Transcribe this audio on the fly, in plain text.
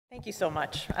Thank you so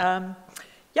much. Yeah,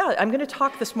 I'm going to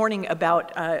talk this morning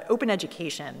about open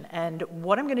education, and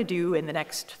what I'm going to do in the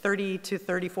next 30 to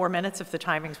 34 minutes, if the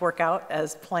timings work out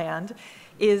as planned,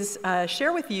 is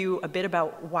share with you a bit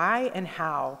about why and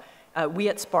how we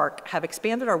at SPARC have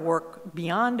expanded our work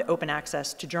beyond open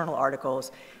access to journal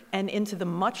articles and into the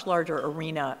much larger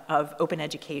arena of open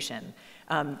education.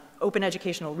 Open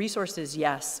educational resources,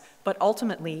 yes, but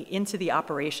ultimately into the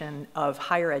operation of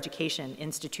higher education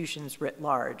institutions writ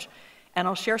large. And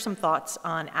I'll share some thoughts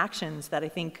on actions that I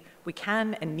think we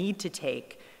can and need to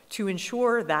take to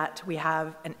ensure that we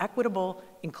have an equitable,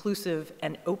 inclusive,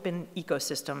 and open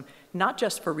ecosystem, not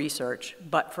just for research,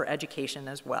 but for education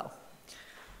as well.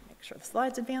 Make sure the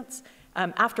slides advance.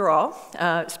 After all,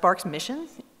 SPARC's mission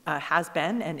has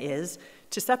been and is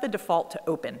to set the default to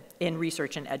open in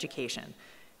research and education.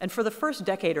 And for the first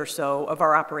decade or so of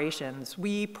our operations,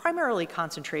 we primarily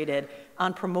concentrated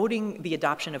on promoting the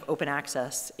adoption of open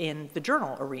access in the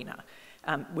journal arena,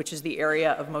 which is the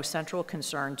area of most central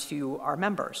concern to our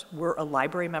members. We're a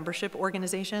library membership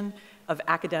organization of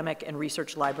academic and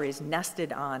research libraries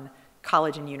nested on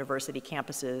college and university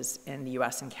campuses in the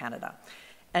US and Canada.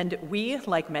 And we,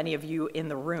 like many of you in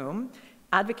the room,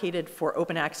 advocated for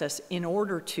open access in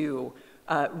order to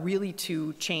really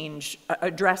to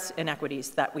address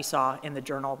inequities that we saw in the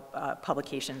journal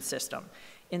publication system.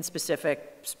 In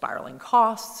specific, spiraling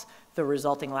costs, the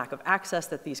resulting lack of access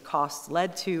that these costs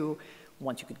led to,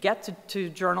 once you could get to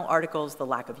journal articles, the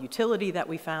lack of utility that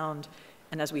we found,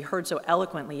 and as we heard so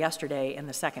eloquently yesterday in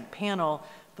the second panel,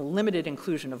 the limited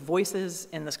inclusion of voices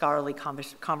in the scholarly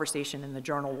conversation in the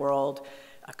journal world,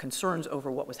 concerns over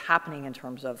what was happening in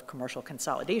terms of commercial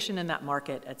consolidation in that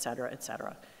market, et cetera, et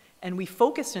cetera. And we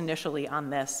focused initially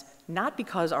on this, not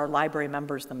because our library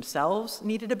members themselves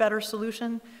needed a better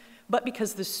solution, but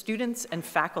because the students and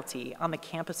faculty on the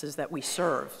campuses that we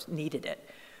served needed it.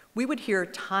 We would hear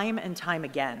time and time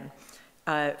again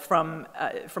from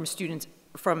students,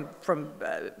 from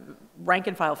rank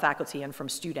and file faculty and from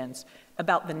students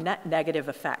about the net negative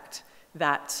effect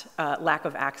that lack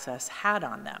of access had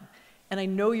on them. And I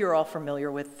know you're all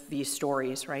familiar with these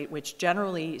stories, right, which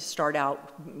generally start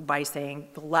out by saying,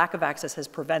 the lack of access has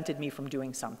prevented me from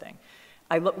doing something.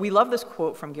 We love this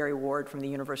quote from Gary Ward from the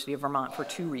University of Vermont for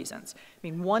two reasons. I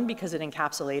mean, one, because it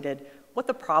encapsulated what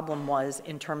the problem was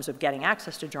in terms of getting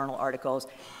access to journal articles.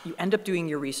 You end up doing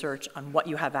your research on what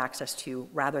you have access to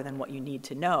rather than what you need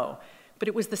to know. But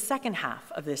it was the second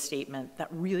half of this statement that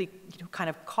really kind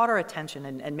of caught our attention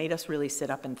and made us really sit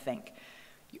up and think.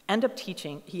 He ends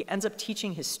up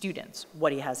teaching his students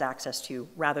what he has access to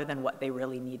rather than what they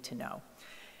really need to know.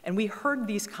 And we heard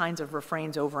these kinds of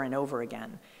refrains over and over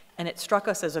again, and it struck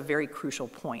us as a very crucial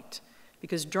point,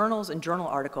 because journals and journal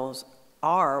articles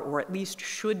are, or at least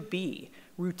should be,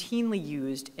 routinely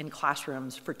used in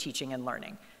classrooms for teaching and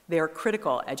learning. They are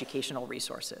critical educational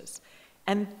resources.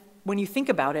 And when you think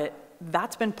about it,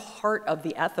 that's been part of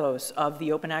the ethos of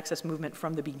the open access movement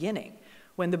from the beginning.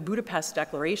 When the Budapest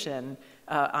Declaration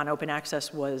on open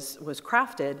access was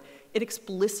crafted, it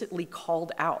explicitly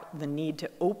called out the need to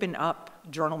open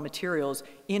up journal materials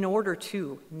in order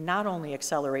to not only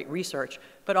accelerate research,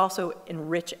 but also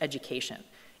enrich education.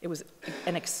 It was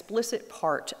an explicit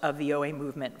part of the OA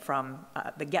movement from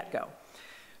the get-go.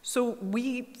 So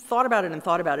we thought about it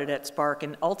at SPARC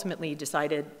and ultimately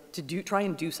decided to try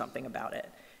and do something about it.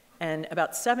 And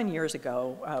about 7 years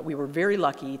ago, we were very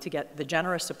lucky to get the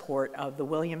generous support of the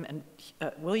William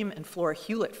and Flora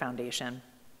Hewlett Foundation.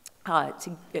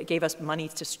 Gave us money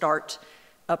to start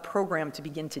a program to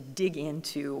begin to dig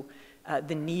into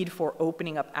the need for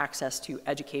opening up access to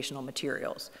educational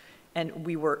materials. And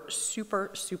we were super,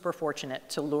 super fortunate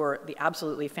to lure the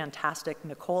absolutely fantastic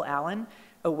Nicole Allen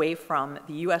away from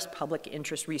the US Public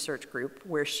Interest Research Group,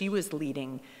 where she was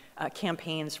leading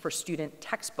campaigns for student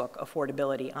textbook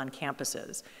affordability on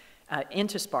campuses,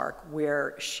 into SPARC,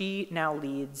 where she now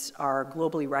leads our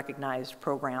globally recognized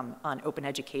program on open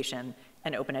education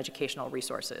and open educational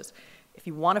resources. If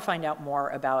you want to find out more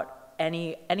about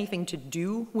anything to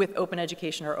do with open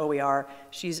education or OER,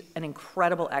 she's an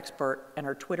incredible expert, and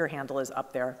her Twitter handle is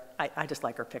up there. I just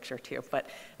like her picture too, but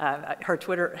her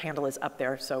Twitter handle is up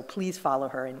there, so please follow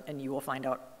her and you will find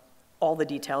out all the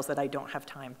details that I don't have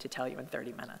time to tell you in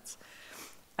 30 minutes.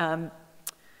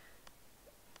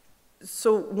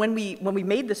 So when we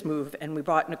made this move and we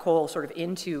brought Nicole sort of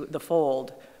into the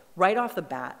fold, right off the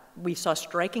bat, we saw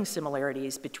striking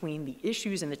similarities between the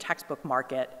issues in the textbook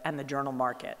market and the journal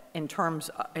market,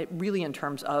 really in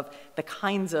terms of the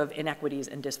kinds of inequities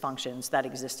and dysfunctions that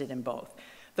existed in both.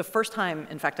 The first time,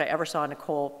 in fact, I ever saw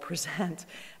Nicole present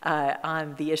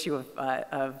on the issue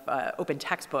of open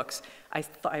textbooks,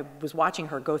 I was watching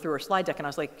her go through her slide deck, and I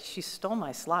was like, she stole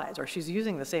my slides, or she's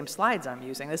using the same slides I'm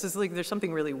using. This is like, there's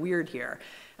something really weird here.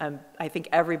 I think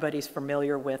everybody's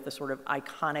familiar with the sort of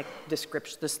iconic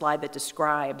description, the slide that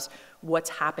describes what's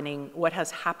happening, what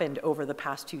has happened over the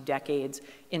past 2 decades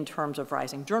in terms of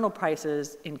rising journal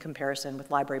prices in comparison with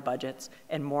library budgets,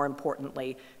 and more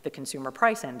importantly, the consumer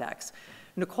price index.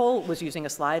 Nicole was using a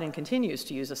slide and continues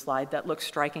to use a slide that looks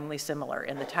strikingly similar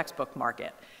in the textbook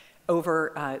market.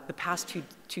 Over the past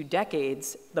two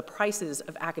decades, the prices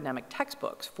of academic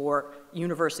textbooks for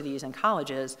universities and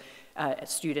colleges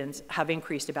students have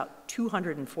increased about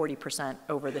 240%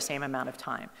 over the same amount of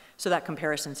time. So that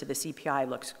comparison to the CPI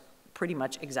looks pretty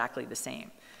much exactly the same.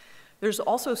 There's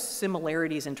also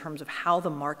similarities in terms of how the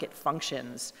market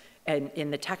functions and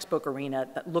in the textbook arena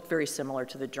that look very similar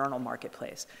to the journal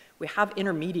marketplace. We have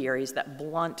intermediaries that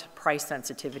blunt price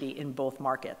sensitivity in both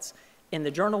markets. In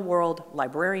the journal world,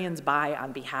 librarians buy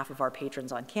on behalf of our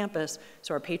patrons on campus,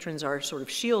 so our patrons are sort of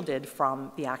shielded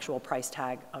from the actual price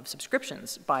tag of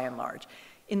subscriptions by and large.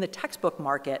 In the textbook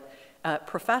market,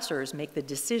 professors make the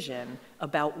decision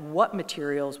about what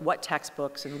materials, what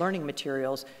textbooks and learning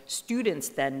materials students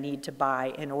then need to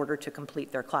buy in order to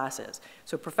complete their classes.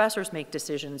 So professors make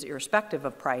decisions irrespective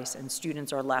of price, and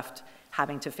students are left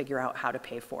having to figure out how to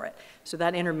pay for it. So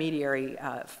that intermediary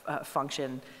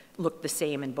function looked the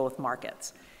same in both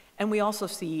markets. And we also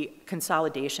see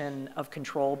consolidation of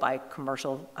control by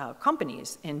commercial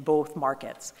companies in both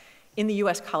markets. In the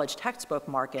US college textbook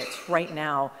market, right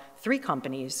now, 3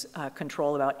 companies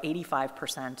control about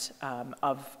 85%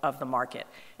 of the market.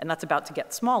 And that's about to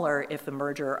get smaller if the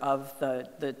merger of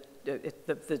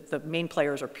the main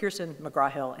players are Pearson,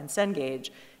 McGraw-Hill, and Cengage.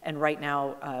 And right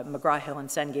now, McGraw-Hill and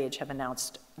Cengage have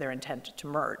announced their intent to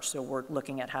merge. So we're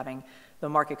looking at having the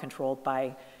market controlled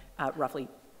by roughly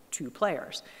 2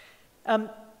 players. And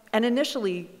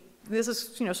initially, this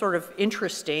is sort of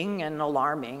interesting and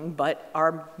alarming, but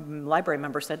our library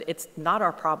member said it's not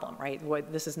our problem, right?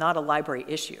 This is not a library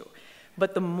issue.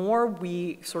 But the more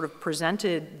we sort of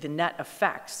presented the net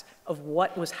effects of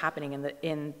what was happening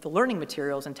in the learning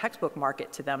materials and textbook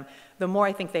market to them, the more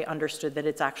I think they understood that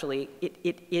it's actually,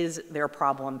 it is their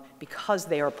problem because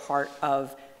they are part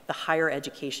of the higher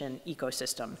education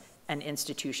ecosystem and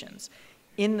institutions.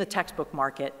 In the textbook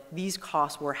market, these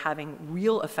costs were having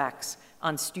real effects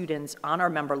on students on our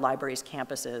member libraries'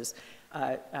 campuses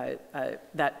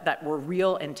that were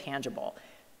real and tangible.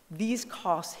 These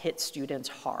costs hit students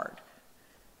hard.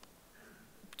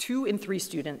 2 in 3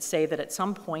 students say that at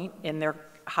some point in their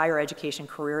higher education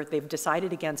career, they've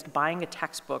decided against buying a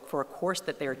textbook for a course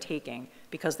that they're taking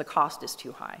because the cost is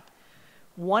too high.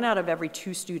 1 out of every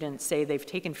 2 students say they've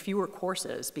taken fewer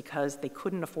courses because they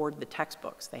couldn't afford the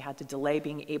textbooks. They had to delay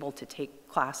being able to take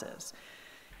classes.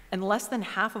 And less than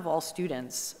half of all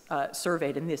students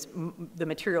surveyed, and the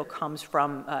material comes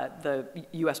from the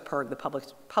US PIRG, the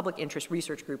Public Interest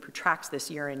Research Group, who tracks this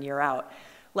year in, year out,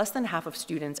 less than half of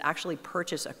students actually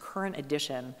purchase a current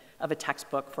edition of a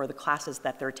textbook for the classes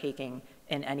that they're taking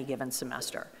in any given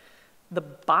semester. The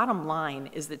bottom line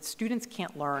is that students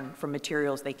can't learn from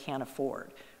materials they can't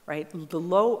afford, right? The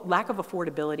lack of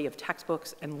affordability of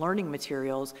textbooks and learning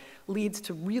materials leads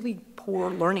to really poor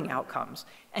learning outcomes,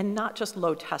 and not just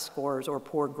low test scores or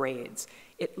poor grades.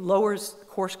 It lowers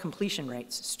course completion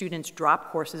rates. Students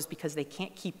drop courses because they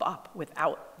can't keep up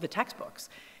without the textbooks.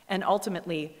 And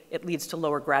ultimately, it leads to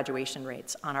lower graduation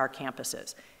rates on our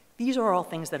campuses. These are all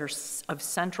things that are of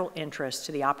central interest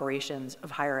to the operations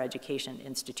of higher education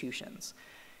institutions.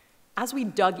 As we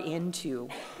dug into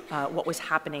what was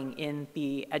happening in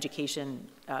the education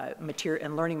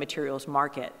and learning materials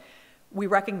market, we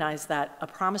recognized that a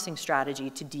promising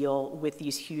strategy to deal with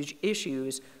these huge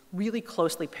issues really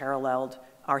closely paralleled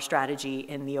our strategy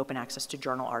in the open access to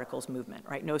journal articles movement,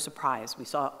 right? No surprise. We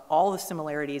saw all the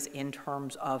similarities in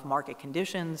terms of market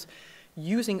conditions.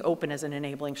 Using open as an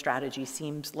enabling strategy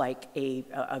seems like a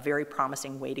very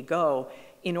promising way to go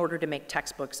in order to make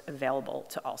textbooks available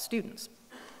to all students.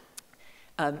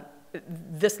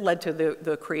 This led to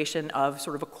the creation of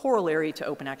sort of a corollary to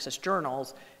open access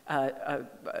journals,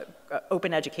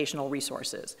 open educational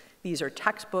resources. These are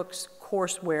textbooks,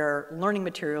 courseware, learning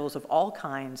materials of all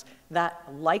kinds that,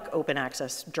 like open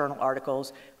access journal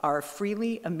articles, are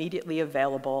freely, immediately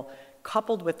available,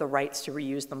 coupled with the rights to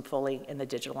reuse them fully in the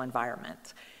digital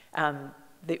environment.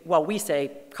 Well, we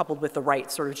say coupled with the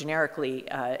rights sort of generically,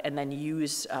 and then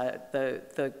use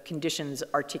the conditions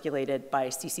articulated by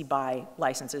CC BY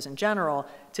licenses in general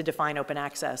to define open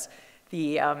access.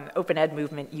 The open ed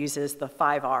movement uses the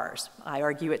 5 R's. I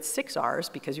argue it's 6 R's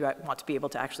because you want to be able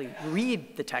to actually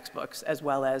read the textbooks as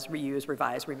well as reuse,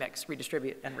 revise, remix,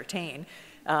 redistribute, and retain.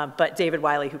 But David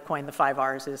Wiley, who coined the 5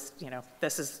 R's, is,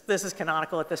 this is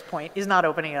canonical at this point, is not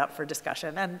opening it up for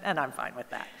discussion, and I'm fine with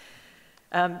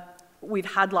that.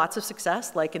 We've had lots of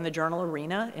success, like in the journal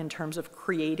arena, in terms of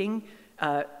creating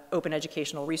open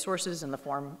educational resources in the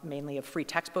form mainly of free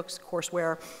textbooks,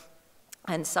 courseware,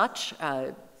 and such.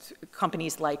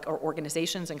 Companies like, or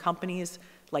organizations and companies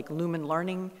like Lumen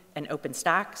Learning and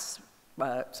OpenStax,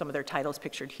 some of their titles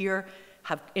pictured here,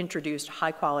 have introduced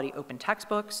high quality open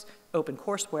textbooks, open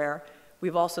courseware.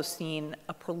 We've also seen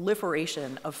a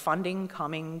proliferation of funding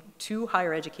coming to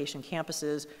higher education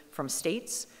campuses from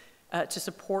states to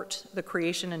support the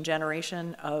creation and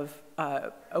generation of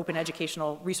open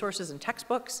educational resources and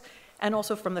textbooks, and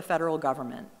also from the federal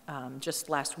government. Just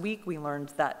last week, we learned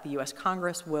that the US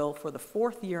Congress will, for the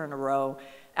 4th year in a row,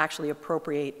 actually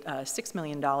appropriate $6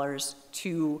 million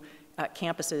to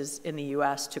campuses in the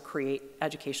US to create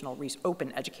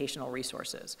open educational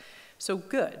resources. So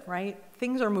good, right?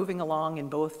 Things are moving along in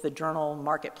both the journal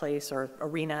marketplace or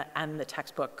arena and the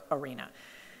textbook arena.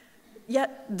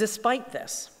 Yet, despite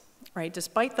this, right,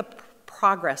 despite the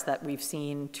progress that we've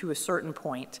seen to a certain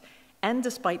point, and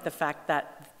despite the fact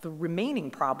that the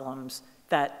remaining problems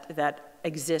that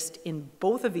exist in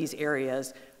both of these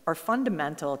areas are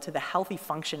fundamental to the healthy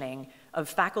functioning of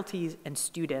faculty and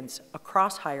students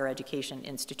across higher education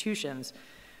institutions,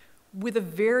 with a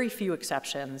very few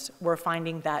exceptions, we're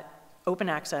finding that open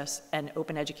access and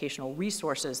open educational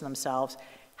resources themselves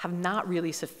have not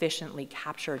really sufficiently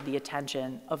captured the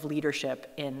attention of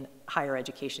leadership in higher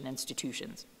education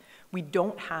institutions. We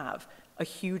don't have a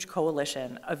huge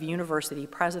coalition of university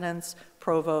presidents,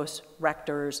 provosts,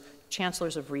 rectors,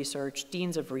 chancellors of research,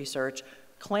 deans of research,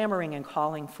 clamoring and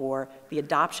calling for the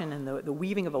adoption and the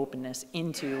weaving of openness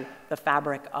into the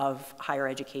fabric of higher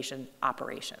education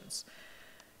operations.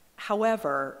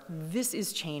 However, this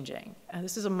is changing, and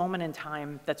this is a moment in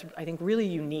time that's, I think, really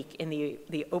unique in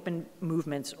the open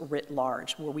movements writ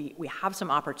large, where we have some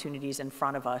opportunities in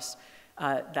front of us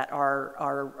that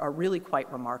are really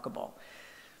quite remarkable.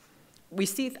 I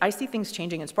see things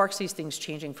changing, and SPARC sees things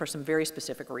changing for some very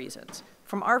specific reasons.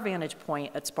 From our vantage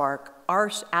point at SPARC, our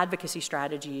advocacy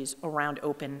strategies around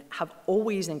open have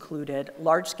always included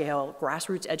large-scale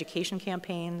grassroots education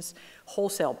campaigns,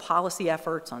 wholesale policy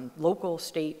efforts on local,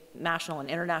 state, national, and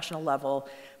international level,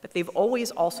 but they've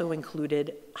always also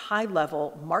included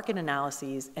high-level market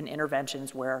analyses and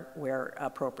interventions where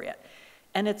appropriate.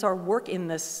 And it's our work in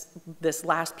this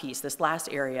last piece, this last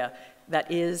area, that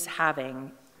is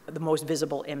having the most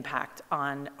visible impact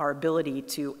on our ability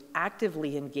to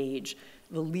actively engage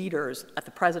the leaders at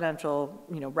the presidential,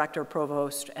 rector,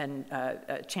 provost, and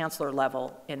chancellor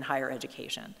level in higher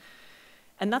education.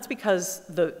 And that's because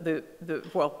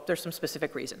well, there's some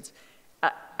specific reasons.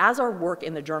 As our work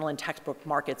in the journal and textbook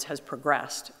markets has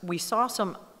progressed, we saw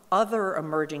some other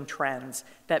emerging trends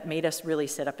that made us really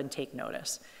sit up and take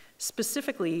notice.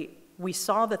 Specifically, we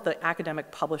saw that the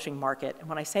academic publishing market, and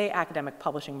when I say academic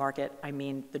publishing market, I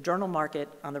mean the journal market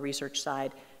on the research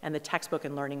side and the textbook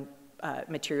and learning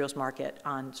materials market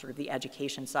on sort of the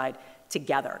education side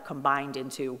together, combined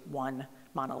into one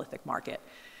monolithic market.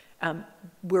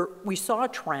 We saw a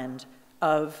trend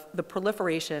of the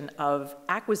proliferation of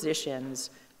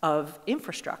acquisitions of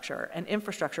infrastructure and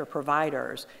infrastructure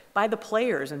providers by the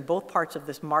players in both parts of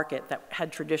this market that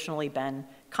had traditionally been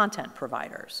content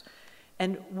providers.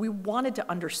 And we wanted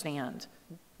to understand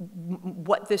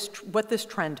what this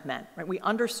trend meant. Right? We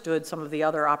understood some of the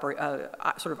other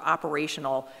sort of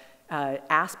operational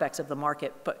aspects of the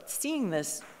market, but seeing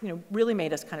this really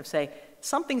made us kind of say,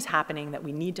 something's happening that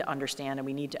we need to understand, and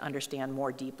we need to understand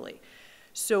more deeply.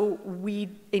 So we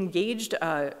engaged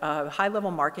a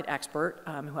high-level market expert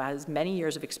who has many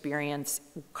years of experience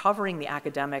covering the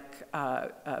academic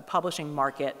publishing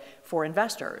market for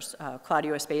investors.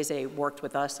 Claudio Espese worked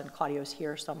with us, and Claudio's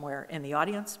here somewhere in the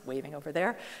audience, waving over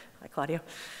there. Hi, Claudio.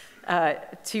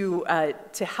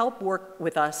 To help work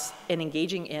with us in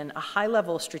engaging in a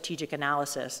high-level strategic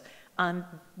analysis on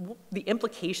the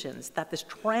implications that this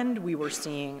trend we were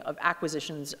seeing of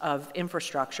acquisitions of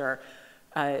infrastructure,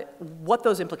 what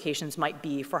those implications might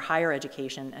be for higher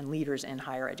education and leaders in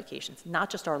higher education, not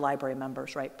just our library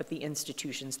members, right, but the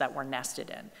institutions that we're nested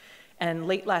in. And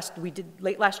late last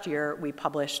year, we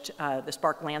published the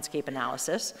SPARC landscape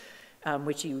analysis,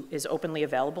 which is openly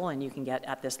available, and you can get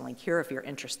at this link here if you're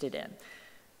interested in.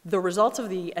 The results of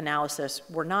the analysis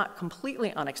were not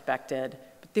completely unexpected,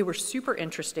 but they were super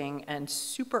interesting and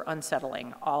super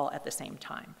unsettling all at the same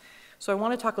time. So I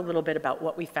want to talk a little bit about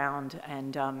what we found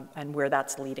and where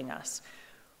that's leading us.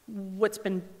 What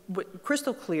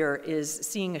crystal clear is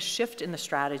seeing a shift in the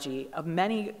strategy of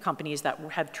many companies that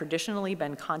have traditionally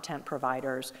been content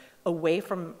providers away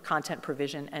from content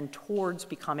provision and towards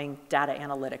becoming data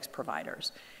analytics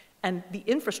providers. And the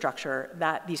infrastructure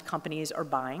that these companies are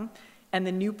buying and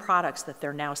the new products that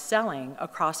they're now selling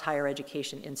across higher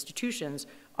education institutions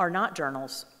are not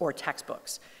journals or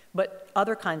textbooks, but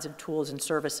other kinds of tools and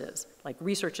services like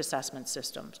research assessment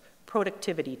systems,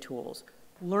 productivity tools,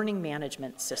 learning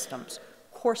management systems,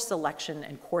 course selection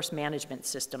and course management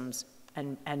systems,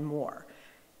 and more.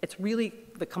 It's really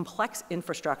the complex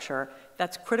infrastructure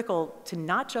that's critical to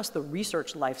not just the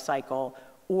research life cycle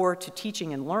or to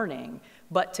teaching and learning,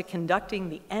 but to conducting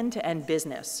the end-to-end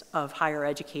business of higher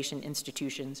education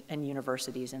institutions and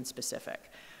universities in specific,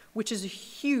 which is a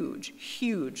huge,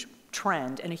 huge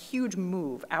trend and a huge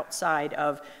move outside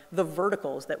of the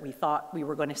verticals that we thought we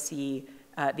were going to see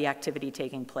the activity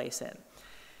taking place in.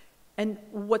 And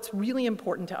what's really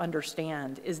important to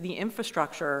understand is the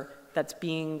infrastructure that's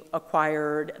being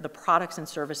acquired, the products and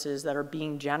services that are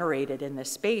being generated in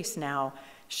this space now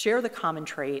share the common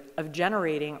trait of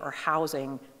generating or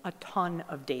housing a ton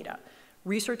of data.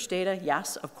 Research data,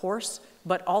 yes, of course,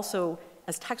 but also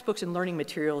as textbooks and learning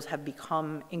materials have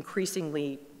become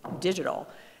increasingly digital,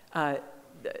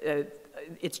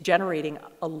 it's generating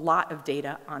a lot of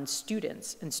data on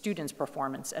students and students'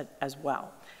 performance as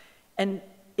well. And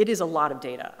it is a lot of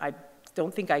data. I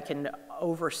don't think I can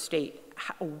overstate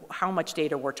how much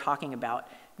data we're talking about.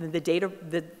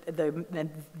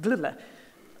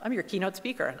 I'm your keynote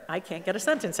speaker. I can't get a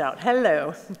sentence out.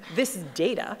 Hello. This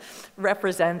data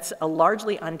represents a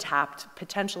largely untapped,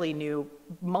 potentially new,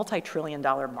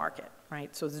 multi-trillion-dollar market,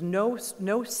 right? So there's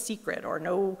no secret or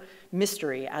no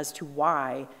mystery as to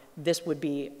why this would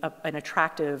be an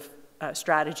attractive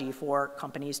strategy for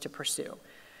companies to pursue.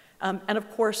 And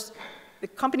of course, the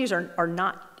companies are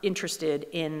not interested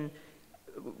in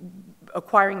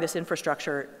acquiring this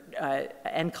infrastructure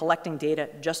and collecting data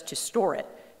just to store it.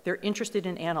 They're interested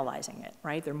in analyzing it,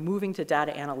 right? They're moving to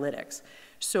data analytics.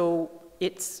 So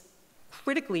it's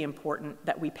critically important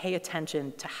that we pay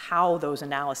attention to how those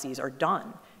analyses are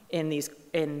done in these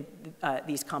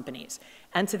companies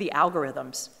and to the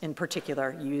algorithms in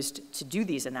particular used to do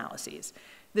these analyses.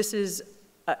 This is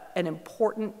an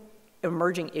important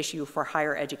emerging issue for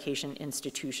higher education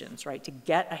institutions, right, to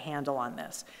get a handle on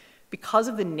this. Because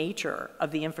of the nature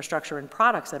of the infrastructure and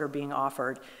products that are being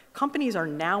offered, companies are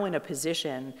now in a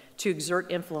position to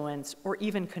exert influence or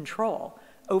even control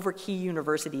over key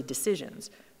university decisions,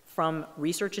 from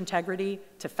research integrity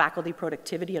to faculty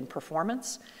productivity and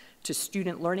performance, to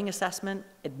student learning assessment,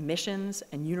 admissions,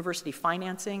 and university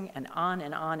financing, and on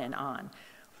and on and on.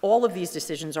 All of these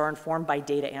decisions are informed by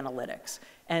data analytics.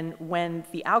 And when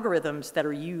the algorithms that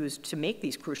are used to make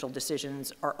these crucial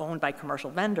decisions are owned by commercial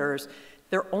vendors,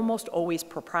 they're almost always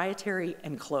proprietary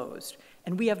and closed.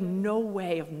 And we have no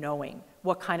way of knowing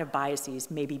what kind of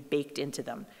biases may be baked into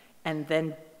them, and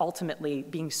then ultimately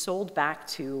being sold back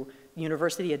to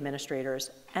university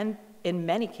administrators and, in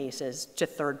many cases, to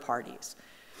third parties.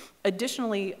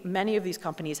 Additionally, many of these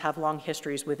companies have long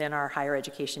histories within our higher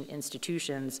education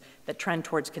institutions that trend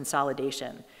towards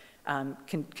consolidation,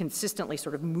 consistently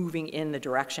sort of moving in the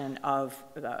direction of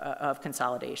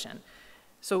consolidation.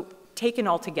 So taken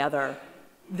all together,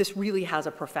 this really has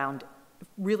profound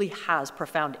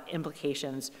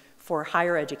implications for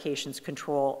higher education's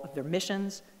control of their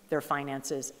missions, their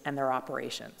finances, and their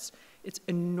operations. It's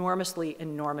enormously,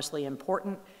 enormously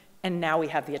important, and now we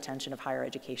have the attention of higher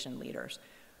education leaders.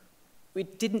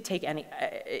 It didn't take any,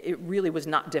 it really was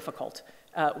not difficult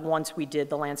once we did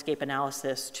the landscape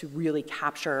analysis to really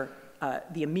capture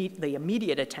the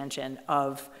immediate attention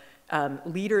of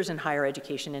leaders in higher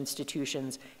education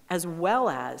institutions, as well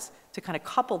as to kind of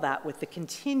couple that with the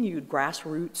continued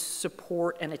grassroots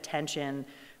support and attention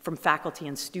from faculty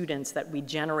and students that we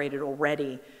generated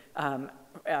already from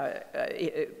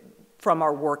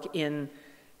our work in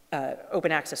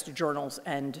open access to journals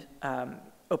and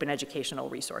open educational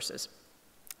resources.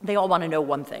 They all want to know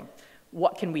one thing: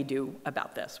 what can we do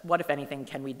about this? What, if anything,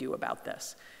 can we do about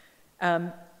this?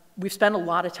 We've spent a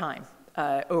lot of time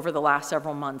over the last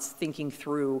several months thinking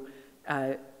through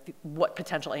what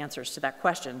potential answers to that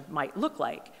question might look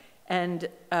like. And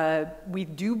we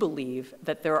do believe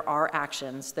that there are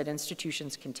actions that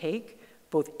institutions can take,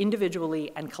 both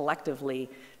individually and collectively,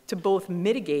 to both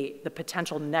mitigate the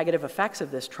potential negative effects of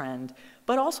this trend,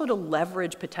 but also to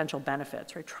leverage potential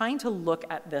benefits, right? Trying to look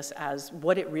at this as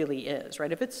what it really is,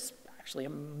 right? If it's actually a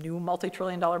new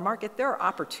multi-trillion-dollar market, there are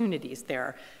opportunities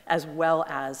there as well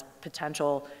as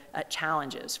potential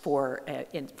challenges for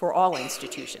all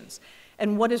institutions.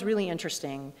 And what is really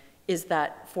interesting is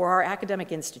that for our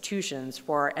academic institutions,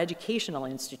 for our educational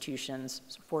institutions,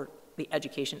 for the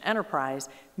education enterprise,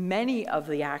 many of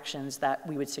the actions that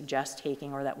we would suggest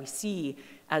taking or that we see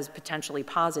as potentially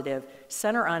positive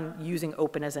center on using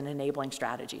open as an enabling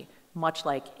strategy, much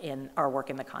like in our work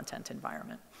in the content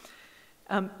environment.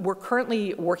 We're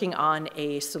currently working on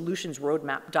a solutions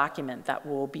roadmap document that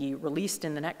will be released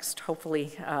in the next,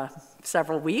 hopefully,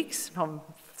 several weeks,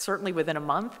 certainly within a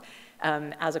month,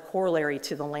 as a corollary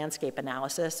to the landscape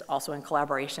analysis, also in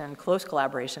collaboration, close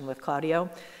collaboration with Claudio.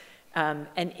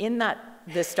 And in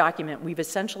this document, we've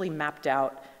essentially mapped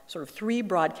out sort of 3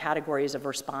 broad categories of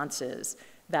responses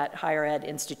that higher ed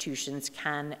institutions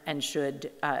can and should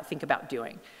think about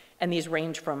doing. And these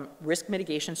range from risk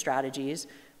mitigation strategies,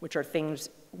 which are things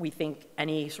we think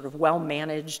any sort of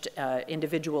well-managed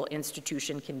individual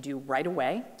institution can do right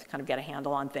away to kind of get a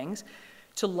handle on things,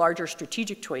 to larger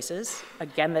strategic choices,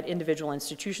 again, that individual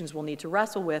institutions will need to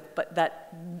wrestle with, but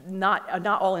that not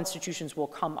all institutions will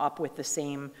come up with the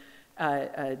same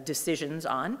decisions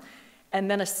on.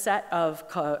 And then a set of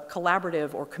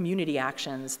collaborative or community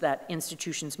actions that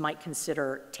institutions might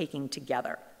consider taking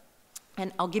together.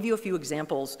 And I'll give you a few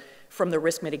examples from the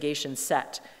risk mitigation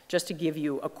set, just to give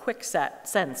you a quick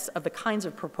sense of the kinds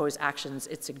of proposed actions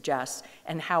it suggests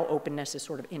and how openness is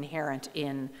sort of inherent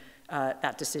in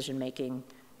that decision-making,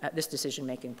 this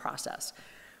decision-making process.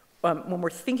 When we're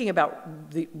thinking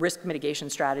about the risk mitigation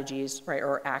strategies, right,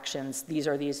 or actions, these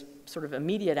are these sort of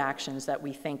immediate actions that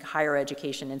we think higher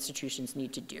education institutions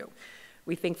need to do.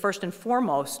 We think first and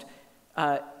foremost,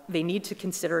 they need to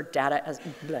consider data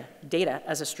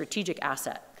as a strategic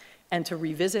asset and to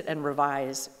revisit and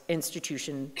revise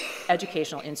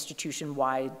educational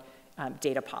institution-wide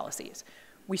data policies.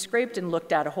 We scraped and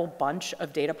looked at a whole bunch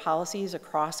of data policies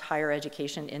across higher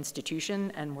education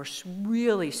institution, and we're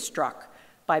really struck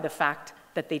by the fact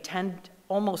that they tend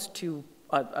almost to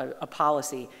a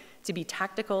policy to be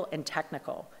tactical and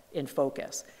technical in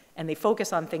focus. And they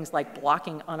focus on things like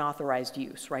blocking unauthorized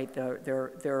use, right?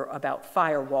 They're about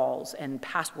firewalls and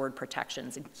password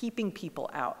protections and keeping people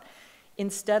out.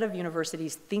 Instead of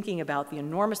universities thinking about the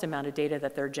enormous amount of data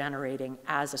that they're generating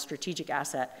as a strategic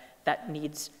asset that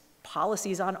needs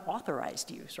policies on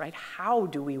authorized use, right? How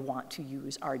do we want to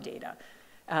use our data?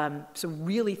 So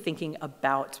really thinking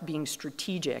about being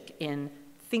strategic in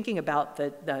thinking about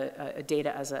the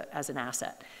data as an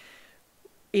asset.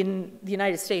 In the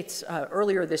United States,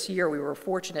 earlier this year, we were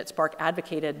fortunate, SPARC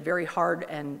advocated very hard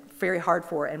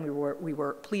for, and we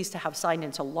were pleased to have signed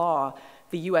into law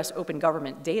the US Open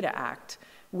Government Data Act,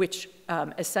 which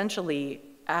essentially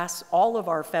asks all of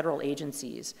our federal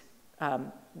agencies,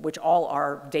 which all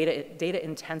are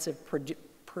data-intensive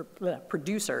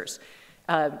producers,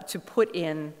 to put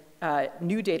in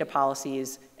new data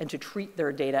policies and to treat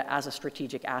their data as a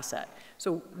strategic asset.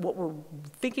 So what we're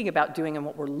thinking about doing and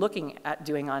what we're looking at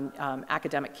doing on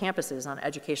academic campuses, on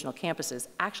educational campuses,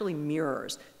 actually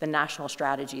mirrors the national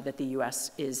strategy that the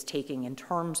US is taking in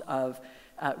terms of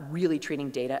really treating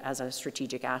data as a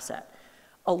strategic asset.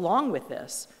 Along with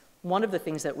this, one of the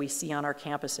things that we see on our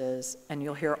campuses, and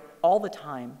you'll hear all the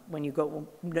time when you go,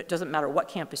 it doesn't matter what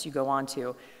campus you go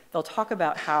onto, they'll talk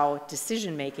about how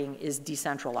decision-making is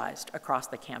decentralized across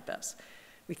the campus.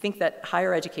 We think that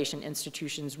higher education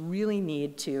institutions really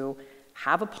need to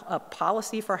have a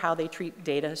policy for how they treat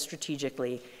data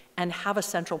strategically and have a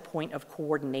central point of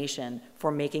coordination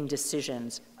for making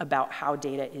decisions about how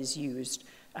data is used,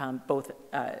 both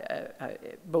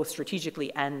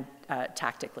strategically and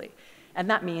tactically. And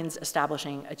that means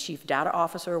establishing a chief data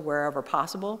officer wherever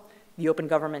possible. The Open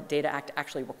Government Data Act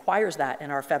actually requires that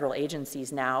in our federal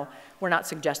agencies now. We're not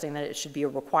suggesting that it should be a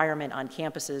requirement on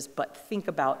campuses, but think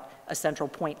about a central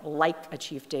point like a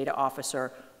chief data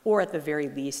officer, or at the very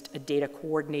least, a data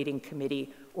coordinating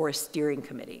committee or a steering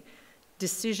committee.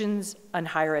 Decisions on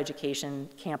higher education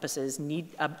campuses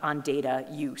on data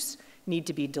use need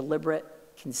to be deliberate,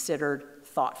 considered,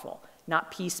 thoughtful,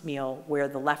 not piecemeal where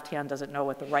the left hand doesn't know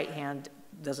what the right hand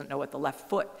doesn't know what the left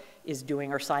foot is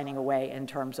doing or signing away in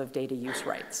terms of data use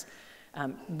rights.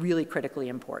 Really critically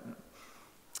important.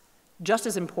 Just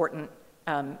as important,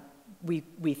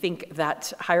 we think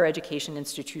that higher education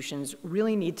institutions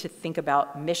really need to think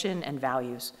about mission and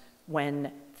values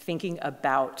when thinking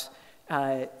about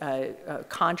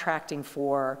contracting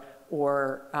for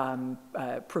or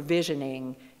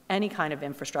provisioning any kind of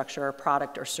infrastructure,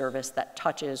 product, or service that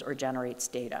touches or generates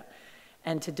data,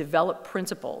 and to develop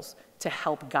principles to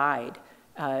help guide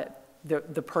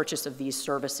the purchase of these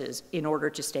services in order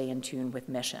to stay in tune with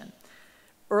mission.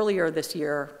 Earlier this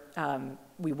year,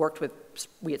 we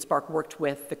at SPARC worked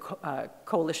with the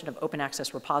Coalition of Open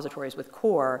Access Repositories with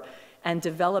CORE and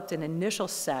developed an initial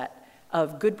set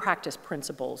of good practice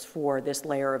principles for this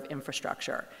layer of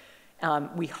infrastructure.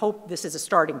 We hope this is a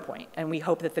starting point, and we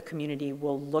hope that the community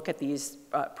will look at these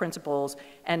principles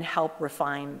and help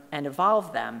refine and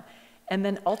evolve them, and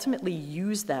then ultimately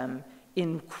use them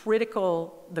in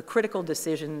the critical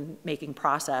decision-making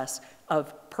process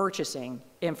of purchasing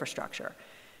infrastructure.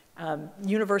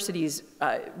 Universities,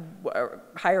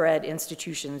 higher ed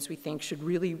institutions, we think, should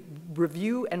really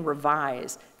review and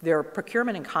revise their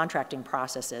procurement and contracting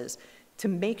processes to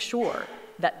make sure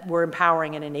that we're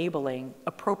empowering and enabling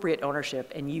appropriate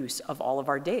ownership and use of all of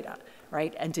our data,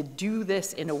 right? And to do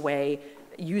this in a way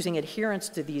using adherence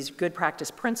to these good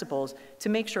practice principles to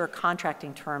make sure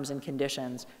contracting terms and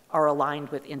conditions are aligned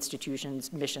with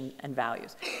institutions' mission and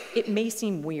values. It may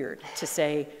seem weird to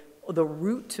say the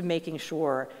route to making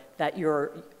sure that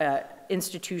your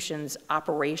institution's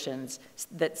operations,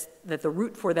 that the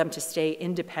route for them to stay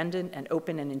independent and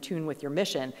open and in tune with your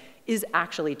mission is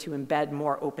actually to embed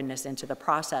more openness into the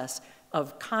process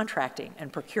of contracting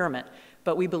and procurement,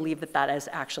 but we believe that that is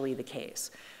actually the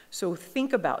case. So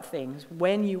think about things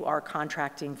when you are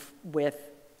contracting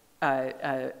with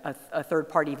a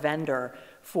third-party vendor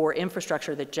for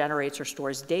infrastructure that generates or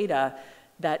stores data,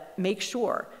 that make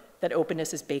sure that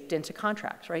openness is baked into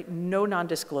contracts, right? No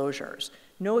non-disclosures,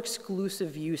 no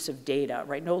exclusive use of data,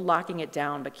 right? No locking it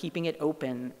down, but keeping it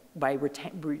open by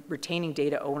retaining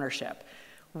data ownership.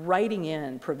 Writing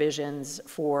in provisions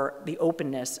for the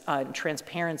openness and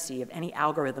transparency of any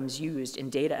algorithms used in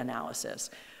data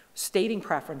analysis. Stating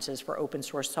preferences for open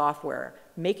source software,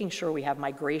 making sure we have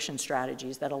migration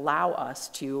strategies that allow us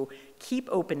to keep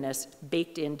openness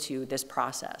baked into this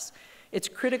process. It's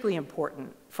critically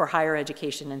important for higher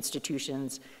education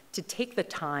institutions to take the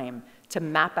time to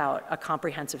map out a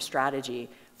comprehensive strategy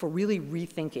for really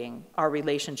rethinking our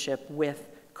relationship with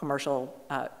commercial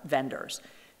vendors.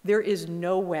 There is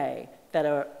no way that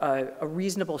a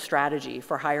reasonable strategy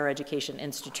for higher education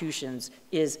institutions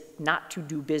is not to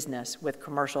do business with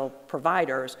commercial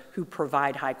providers who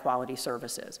provide high quality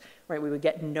services, right? We would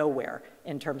get nowhere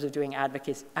in terms of doing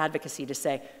advocacy to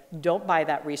say, don't buy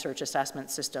that research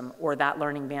assessment system or that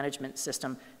learning management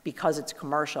system because it's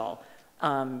commercial,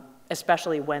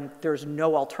 especially when there's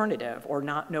no alternative or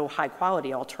no high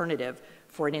quality alternative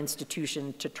for an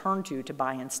institution to turn to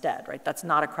buy instead, right? That's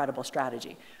not a credible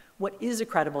strategy. What is a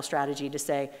credible strategy to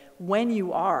say, when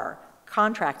you are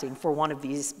contracting for one of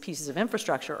these pieces of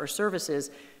infrastructure or services,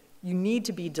 you need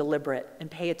to be deliberate and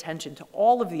pay attention to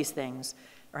all of these things,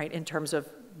 right, in terms of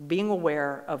being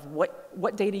aware of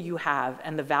what data you have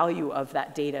and the value of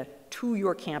that data to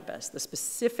your campus, the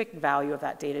specific value of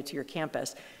that data to your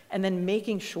campus, and then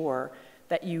making sure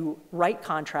that you write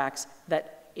contracts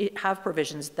that have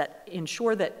provisions that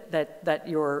ensure that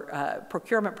your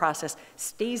procurement process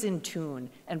stays in tune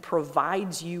and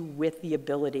provides you with the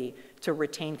ability to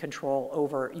retain control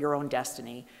over your own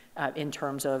destiny in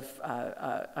terms of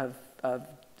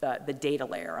the data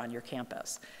layer on your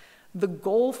campus. The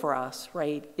goal for us,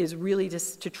 right, is really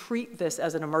just to treat this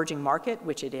as an emerging market,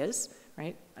 which it is,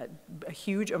 right, a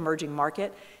huge emerging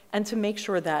market, and to make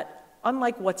sure that,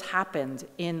 unlike what's happened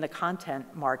in the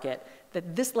content market,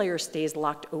 that this layer stays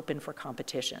locked open for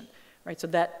competition, right? So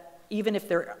that even if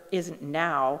there isn't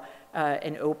now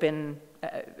an open,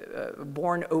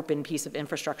 born open piece of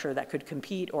infrastructure that could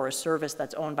compete, or a service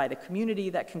that's owned by the community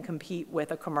that can compete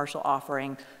with a commercial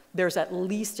offering, there's at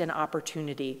least an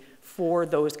opportunity for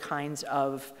those kinds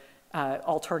of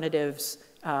alternatives,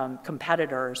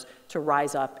 competitors to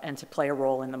rise up and to play a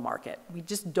role in the market. We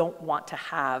just don't want to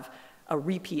have a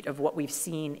repeat of what we've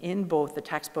seen in both the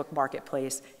textbook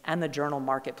marketplace and the journal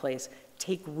marketplace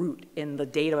take root in the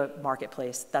data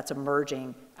marketplace that's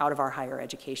emerging out of our higher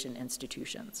education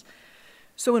institutions.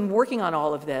 So in working on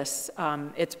all of this,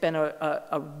 it's been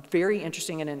a very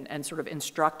interesting and sort of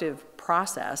instructive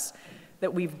process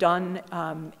that we've done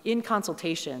in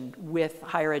consultation with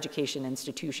higher education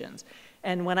institutions.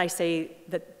 And when I say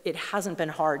that it hasn't been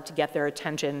hard to get their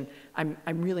attention, I'm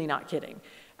really not kidding.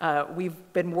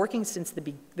 We've been working since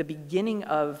the beginning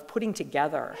of putting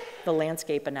together the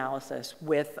landscape analysis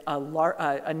with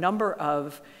a number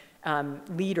of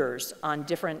leaders on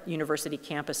different university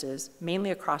campuses, mainly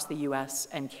across the US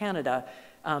and Canada,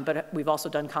 but we've also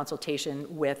done consultation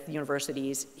with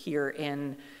universities here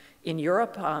in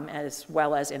Europe as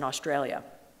well as in Australia.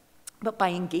 But by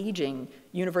engaging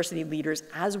university leaders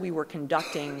as we were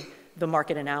conducting the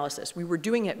market analysis, we were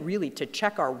doing it really to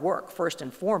check our work first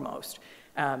and foremost,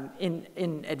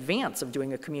 in advance of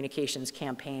doing a communications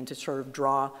campaign to sort of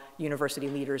draw university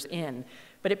leaders in.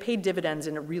 But it paid dividends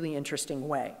in a really interesting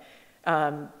way.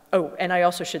 Oh, and I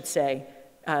also should say,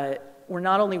 we're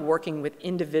not only working with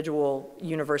individual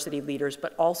university leaders,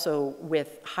 but also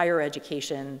with higher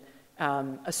education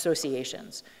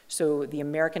associations. So the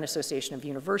American Association of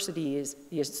Universities,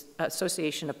 the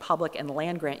Association of Public and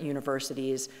Land-Grant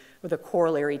Universities, with a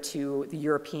corollary to the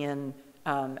European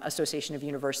Association of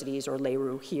Universities, or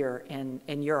LERU here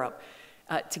in Europe,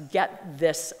 to get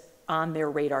this on their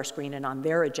radar screen and on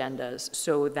their agendas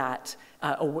so that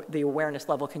the awareness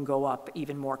level can go up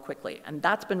even more quickly. And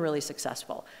that's been really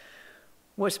successful.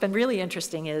 What's been really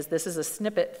interesting is this is a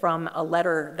snippet from a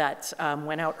letter that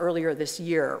went out earlier this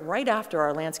year, right after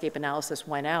our landscape analysis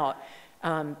went out,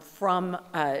 from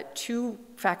 2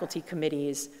 faculty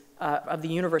committees of the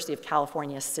University of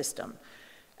California system.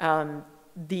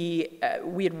 We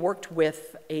had worked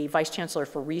with a vice chancellor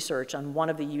for research on one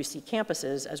of the UC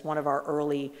campuses as one of our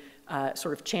early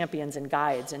sort of champions and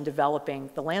guides in developing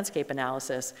the landscape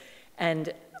analysis.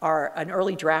 And an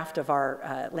early draft of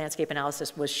our landscape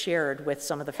analysis was shared with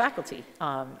some of the faculty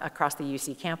across the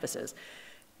UC campuses.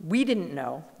 We didn't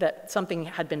know that something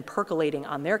had been percolating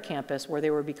on their campus where they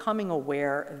were becoming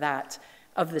aware that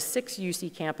of the 6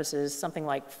 UC campuses, something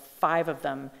like 5 of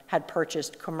them had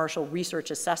purchased commercial research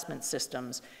assessment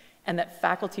systems, and that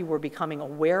faculty were becoming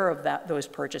aware of those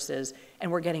purchases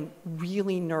and were getting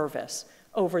really nervous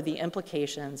over the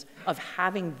implications of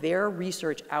having their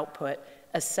research output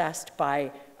assessed by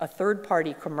a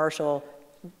third-party commercial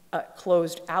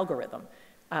closed algorithm,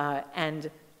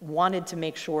 and wanted to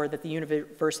make sure that the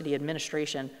university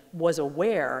administration was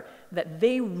aware that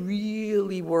they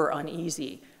really were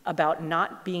uneasy about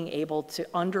not being able to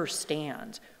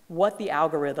understand what the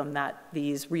algorithm that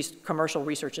these commercial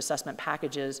research assessment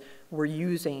packages were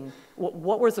using,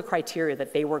 what was the criteria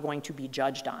that they were going to be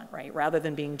judged on, right? Rather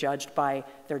than being judged by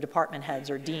their department heads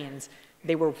or deans,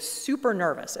 they were super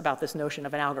nervous about this notion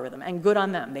of an algorithm, and good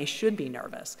on them, they should be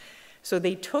nervous. So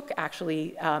they took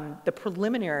actually the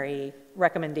preliminary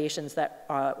recommendations that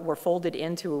were folded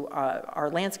into our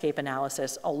landscape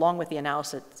analysis along with the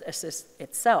analysis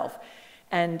itself,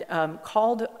 and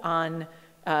called on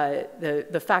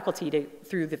the faculty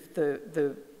through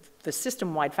the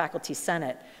system-wide faculty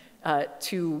senate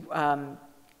to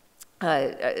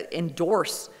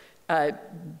endorse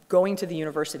going to the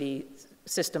university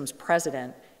system's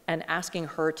president and asking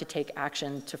her to take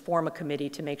action to form a committee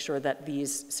to make sure that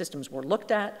these systems were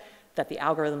looked at, that the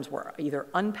algorithms were either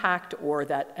unpacked or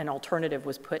that an alternative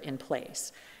was put in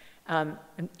place. And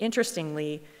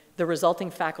interestingly, the resulting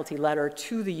faculty letter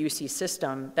to the UC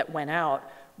system that went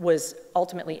out was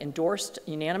ultimately endorsed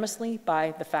unanimously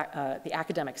by the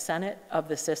academic senate of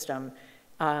the system,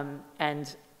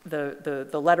 and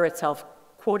the letter itself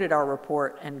quoted our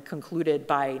report and concluded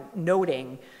by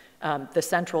noting the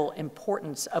central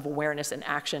importance of awareness and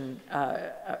action,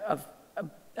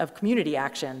 of community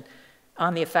action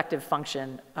on the effective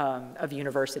function of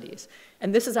universities.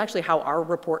 And this is actually how our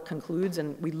report concludes,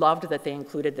 and we loved that they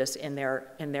included this in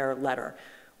their letter.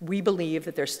 We believe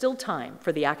that there's still time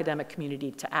for the academic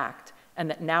community to act, and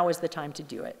that now is the time to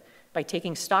do it. By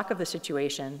taking stock of the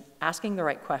situation, asking the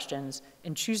right questions,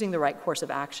 and choosing the right course of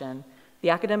action,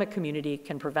 the academic community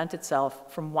can prevent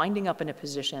itself from winding up in a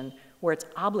position where it's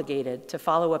obligated to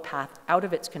follow a path out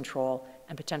of its control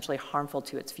and potentially harmful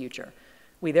to its future.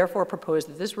 We therefore propose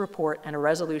that this report and a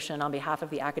resolution on behalf of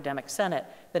the Academic Senate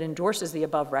that endorses the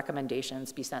above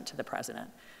recommendations be sent to the President.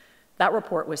 That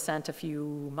report was sent a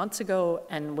few months ago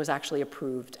and was actually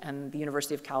approved, and the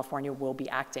University of California will be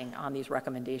acting on these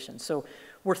recommendations. So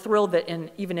we're thrilled that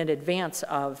even in advance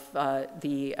of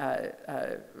the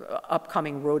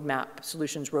upcoming roadmap,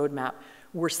 solutions roadmap,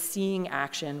 we're seeing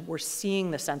action, we're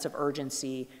seeing the sense of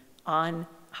urgency on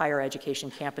higher education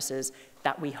campuses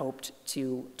that we hoped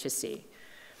to see.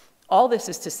 All this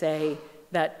is to say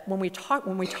that when we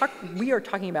are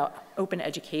talking about open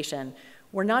education,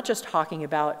 we're not just talking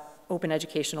about open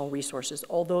educational resources,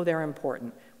 although they're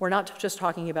important. We're not just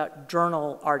talking about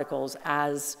journal articles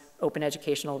as open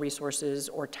educational resources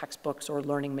or textbooks or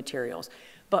learning materials,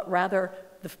 but rather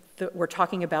we're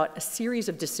talking about a series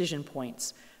of decision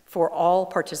points for all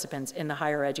participants in the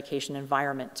higher education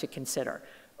environment to consider.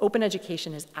 Open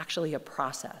education is actually a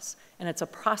process, and it's a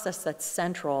process that's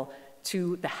central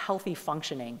to the healthy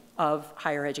functioning of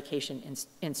higher education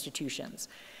institutions.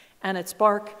 And at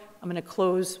SPARC, I'm going to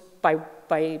close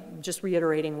by just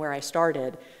reiterating where I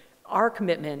started. Our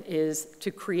commitment is to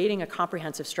creating a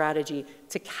comprehensive strategy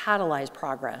to catalyze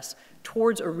progress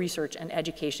towards a research and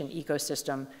education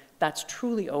ecosystem that's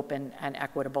truly open and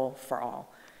equitable for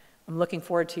all. I'm looking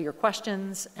forward to your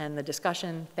questions and the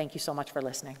discussion. Thank you so much for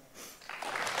listening.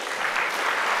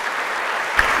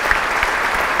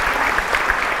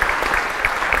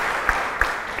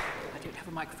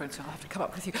 Microphone, so I'll have to come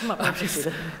up with you. Come up with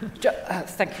you.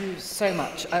 Thank you so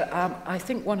much. I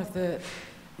think one of the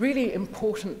really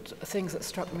important things that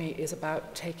struck me is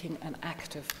about taking an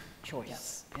active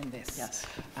choice in this. Yes.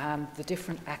 And the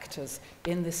different actors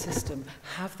in this system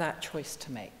have that choice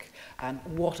to make. And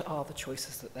what are the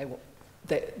choices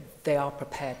that they are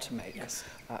prepared to make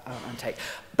and take.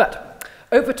 But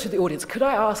over to the audience. Could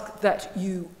I ask that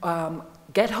you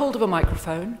get hold of a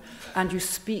microphone and you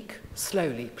speak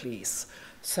slowly, please?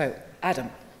 So, Adam.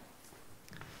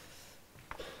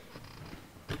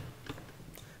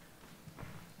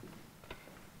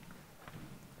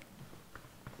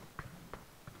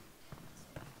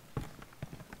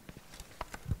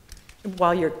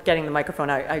 While you're getting the microphone,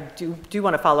 I do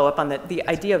want to follow up on that. The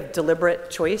idea of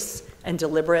deliberate choice and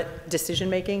deliberate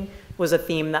decision-making was a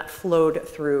theme that flowed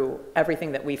through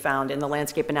everything that we found in the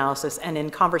landscape analysis and in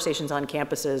conversations on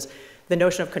campuses. The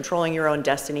notion of controlling your own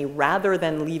destiny rather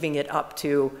than leaving it up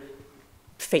to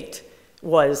fate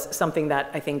was something that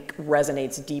I think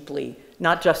resonates deeply,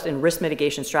 not just in risk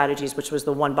mitigation strategies, which was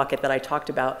the one bucket that I talked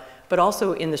about, but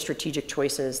also in the strategic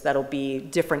choices that'll be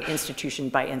different institution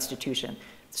by institution.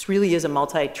 This really is a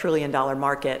multi-trillion-dollar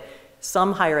market.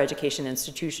 Some higher education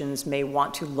institutions may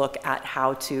want to look at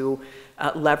how to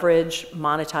leverage,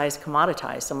 monetize,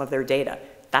 commoditize some of their data.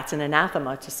 That's an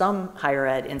anathema to some higher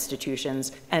ed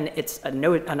institutions, and it's a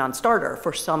non-starter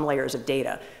for some layers of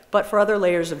data. But for other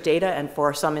layers of data and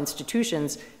for some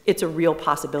institutions, it's a real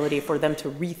possibility for them to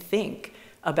rethink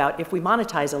about, if we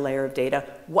monetize a layer of data,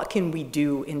 what can we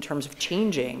do in terms of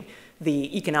changing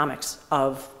the economics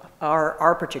of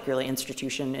our particular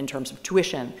institution in terms of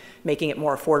tuition, making it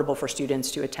more affordable for students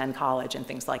to attend college and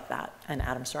things like that. And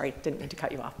Adam, sorry, didn't mean to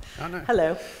cut you off. Oh, no.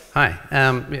 Hello. Hi,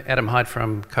 Adam Hyde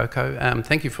from COCO.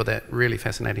 Thank you for that really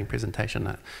fascinating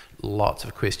presentation. Lots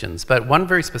of questions, but one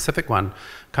very specific one,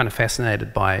 kind of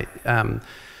fascinated by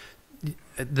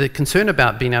the concern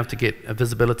about being able to get a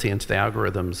visibility into the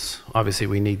algorithms. Obviously,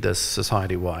 we need this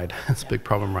society-wide. It's a big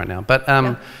problem right now.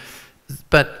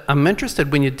 But I'm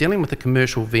interested when you're dealing with a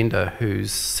commercial vendor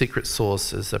whose secret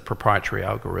sauce is a proprietary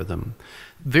algorithm.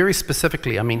 Very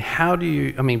specifically, I mean,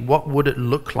 what would it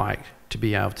look like to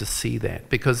be able to see that?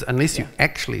 Because unless you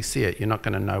actually see it, you're not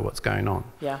going to know what's going on.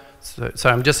 Yeah. So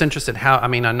I'm just interested I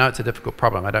know it's a difficult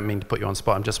problem. I don't mean to put you on the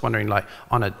spot. I'm just wondering, like,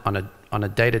 on a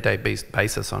day-to-day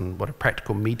basis, on what a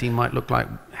practical meeting might look like,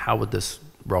 how would this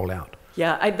roll out?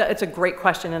 Yeah, it's a great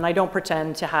question, and I don't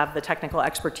pretend to have the technical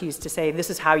expertise to say this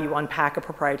is how you unpack a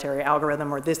proprietary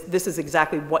algorithm, or this is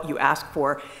exactly what you ask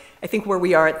for. I think where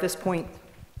we are at this point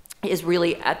is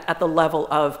really at the level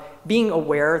of being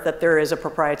aware that there is a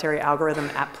proprietary algorithm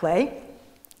at play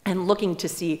and looking to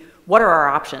see what are our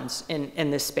options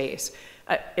in this space.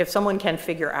 If someone can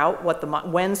figure out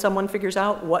when someone figures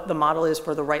out what the model is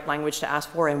for the right language to ask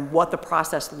for and what the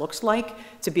process looks like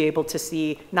to be able to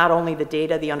see not only the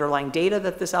data, the underlying data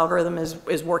that this algorithm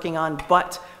is working on,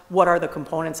 but what are the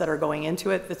components that are going into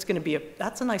it,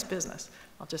 that's a nice business.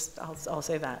 I'll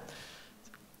say that.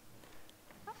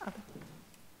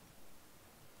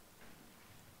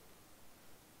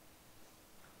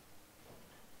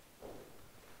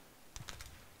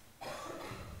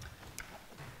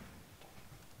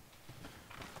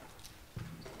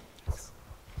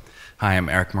 Hi, I'm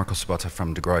Eric Merkel-Sobota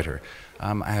from De Gruyter.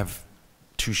 I have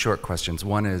two short questions.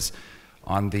 One is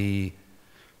on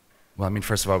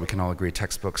first of all, we can all agree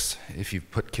textbooks, if you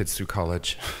put kids through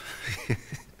college,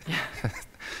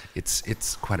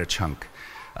 it's quite a chunk.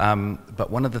 But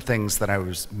one of the things that I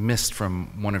missed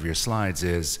from one of your slides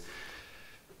is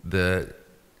the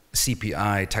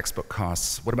CPI textbook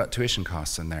costs. What about tuition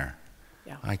costs in there?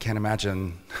 Yeah. I can't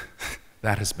imagine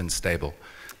that has been stable.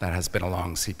 That has been a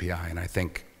long CPI, and I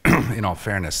think in all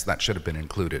fairness, that should have been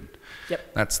included.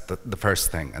 Yep. That's the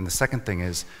first thing. And the second thing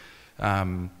is,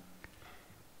 I'm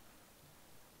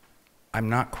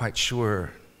not quite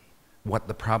sure what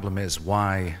the problem is,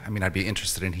 why. I'd be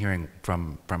interested in hearing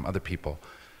from other people.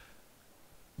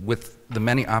 With the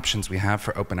many options we have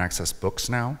for open access books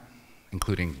now,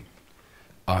 including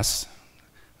us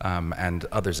and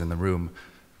others in the room,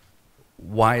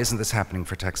 why isn't this happening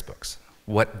for textbooks?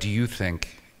 What do you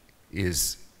think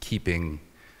is keeping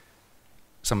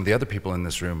some of the other people in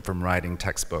this room from writing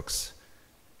textbooks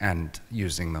and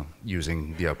using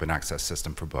the open access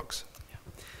system for books?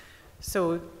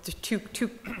 So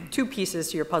two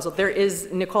pieces to your puzzle.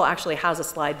 Nicole actually has a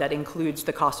slide that includes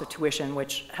the cost of tuition,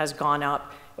 which has gone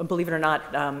up believe it or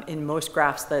not, in most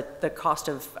graphs, the cost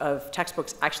of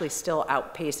textbooks actually still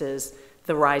outpaces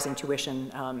the rise in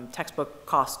tuition. Textbook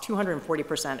costs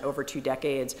 240% over 2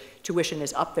 decades. Tuition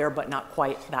is up there, but not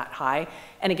quite that high.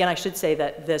 And again, I should say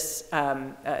that this,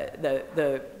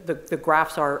 the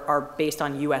graphs are based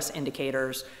on US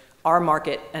indicators. Our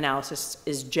market analysis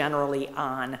is generally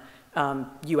on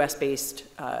US-based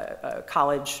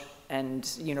college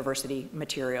and university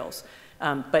materials.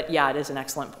 But yeah, it is an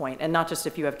excellent point. And not just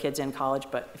if you have kids in college,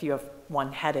 but if you have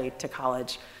one headed to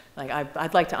college. Like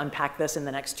I'd like to unpack this in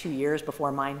the next 2 years before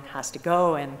mine has to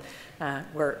go, and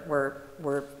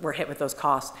we're hit with those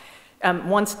costs.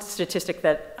 One statistic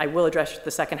that I will address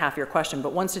the second half of your question,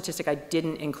 but one statistic I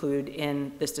didn't include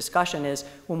in this discussion is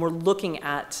when we're looking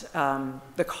at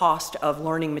the cost of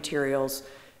learning materials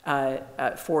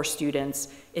for students,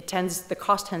 the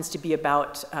cost tends to be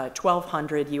about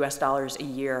 $1,200 US a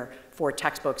year for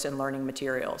textbooks and learning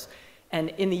materials. And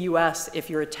in the US, if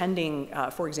you're attending,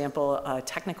 for example, a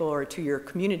technical or a 2-year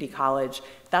community college,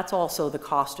 that's also the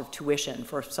cost of tuition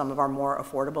for some of our more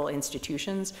affordable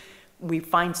institutions. We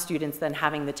find students then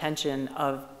having the tension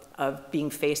of being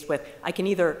faced with, I can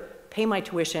either pay my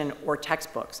tuition or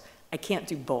textbooks. I can't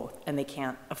do both, and they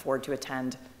can't afford to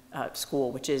attend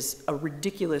school, which is a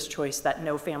ridiculous choice that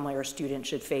no family or student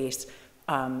should face,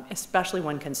 especially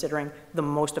when considering the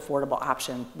most affordable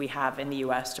option we have in the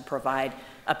US to provide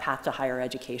a path to higher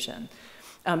education.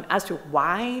 As to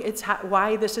why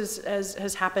this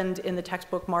has happened in the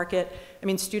textbook market, I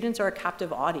mean, students are a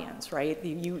captive audience, right?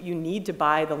 You need to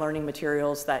buy the learning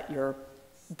materials that you're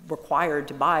required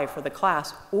to buy for the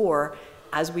class, or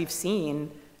as we've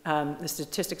seen, the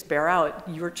statistics bear out,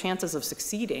 your chances of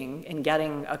succeeding in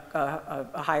getting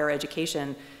a higher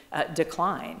education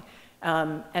decline.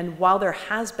 And while there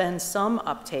has been some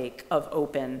uptake of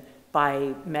open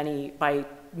by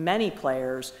many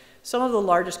players, some of the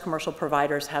largest commercial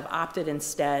providers have opted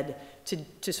instead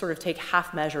to sort of take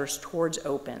half measures towards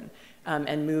open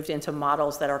and moved into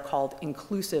models that are called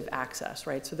inclusive access,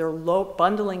 right? So they're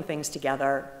bundling things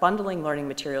together, bundling learning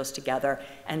materials together,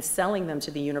 and selling them to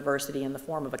the university in the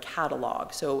form of a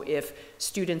catalog. So if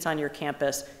students on your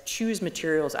campus choose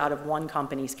materials out of one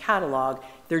company's catalog,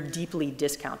 they're deeply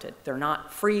discounted. They're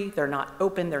not free, they're not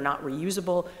open, they're not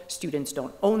reusable, students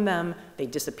don't own them, they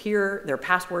disappear, their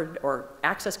password or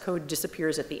access code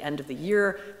disappears at the end of the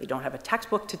year, they don't have a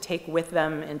textbook to take with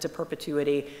them into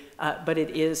perpetuity, but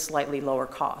it is slightly lower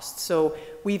cost. So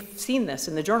we've seen this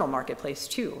in the journal marketplace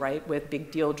too, right, with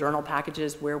big deal journal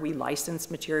packages where we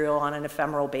license material on an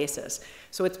ephemeral basis.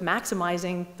 So it's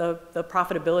maximizing the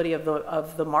profitability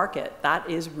of the market. That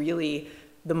is really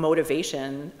the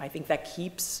motivation, I think, that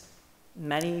keeps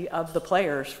many of the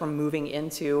players from moving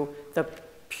into the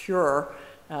pure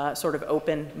sort of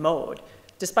open mode.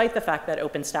 Despite the fact that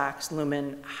OpenStax,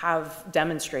 Lumen have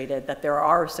demonstrated that there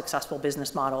are successful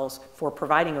business models for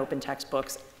providing open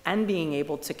textbooks and being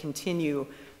able to continue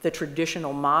the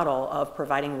traditional model of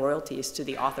providing royalties to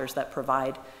the authors that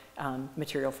provide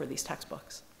material for these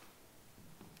textbooks.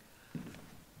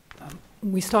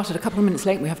 We started a couple of minutes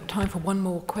late. We have time for one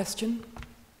more question.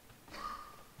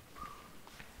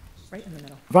 Right in the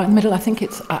middle. Right in the middle, I think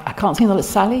it's, I can't see that it's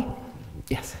Sally.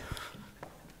 Yes.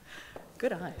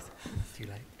 Good eyes. Too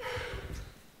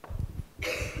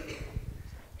late.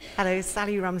 Hello,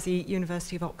 Sally Rumsey,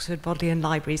 University of Oxford, Bodleian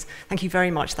Libraries. Thank you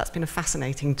very much. That's been a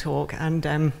fascinating talk and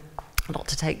a lot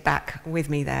to take back with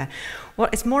me there. Well,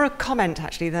 it's more a comment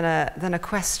actually than a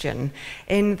question,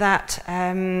 in that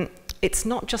it's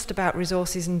not just about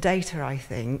resources and data, I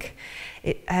think.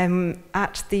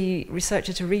 At the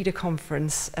Researcher to Reader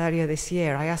conference earlier this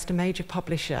year, I asked a major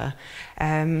publisher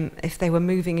if they were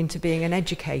moving into being an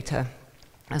educator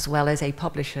as well as a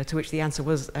publisher, to which the answer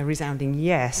was a resounding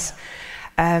yes.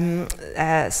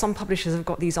 Some publishers have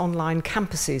got these online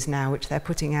campuses now, which they're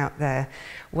putting out there,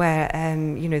 where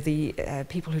you know, the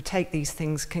people who take these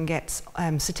things can get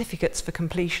certificates for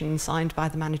completion signed by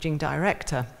the managing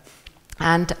director.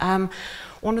 And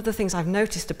one of the things I've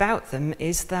noticed about them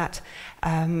is that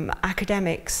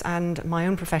academics and my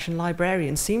own profession,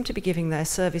 librarians, seem to be giving their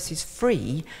services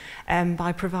free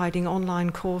by providing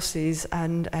online courses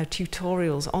and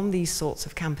tutorials on these sorts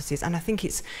of campuses. And I think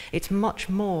it's much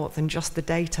more than just the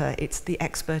data, it's the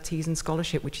expertise and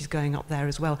scholarship which is going up there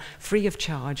as well, free of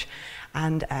charge,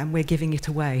 and we're giving it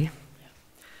away.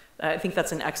 I think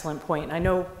that's an excellent point. I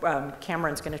know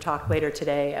Cameron's going to talk later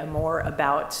today more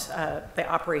about the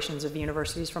operations of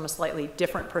universities from a slightly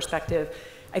different perspective.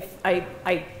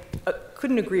 I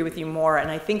couldn't agree with you more,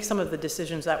 and I think some of the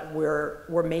decisions that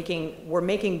we're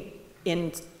making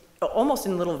in almost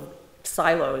in little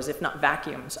silos, if not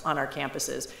vacuums, on our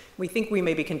campuses. We think we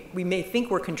may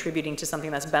think we're contributing to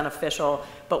something that's beneficial,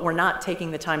 but we're not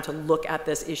taking the time to look at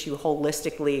this issue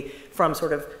holistically from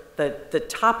sort of the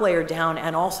top layer down,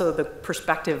 and also the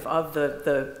perspective of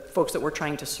the folks that we're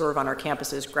trying to serve on our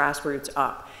campuses, grassroots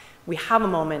up. We have a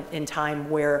moment in time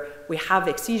where we have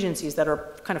exigencies that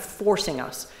are kind of forcing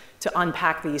us to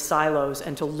unpack these silos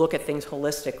and to look at things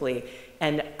holistically.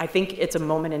 And I think it's a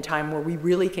moment in time where we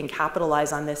really can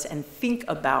capitalize on this and think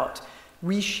about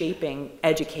reshaping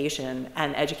education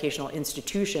and educational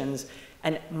institutions.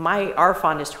 And our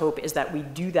fondest hope is that we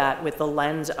do that with the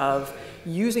lens of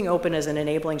using open as an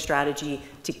enabling strategy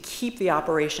to keep the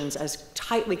operations as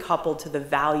tightly coupled to the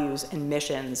values and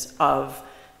missions of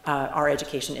our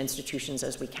education institutions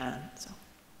as we can. So,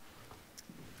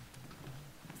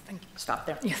 thank you. Stop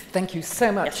there. Yes, thank you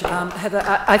so much, Yes. Heather.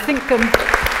 I think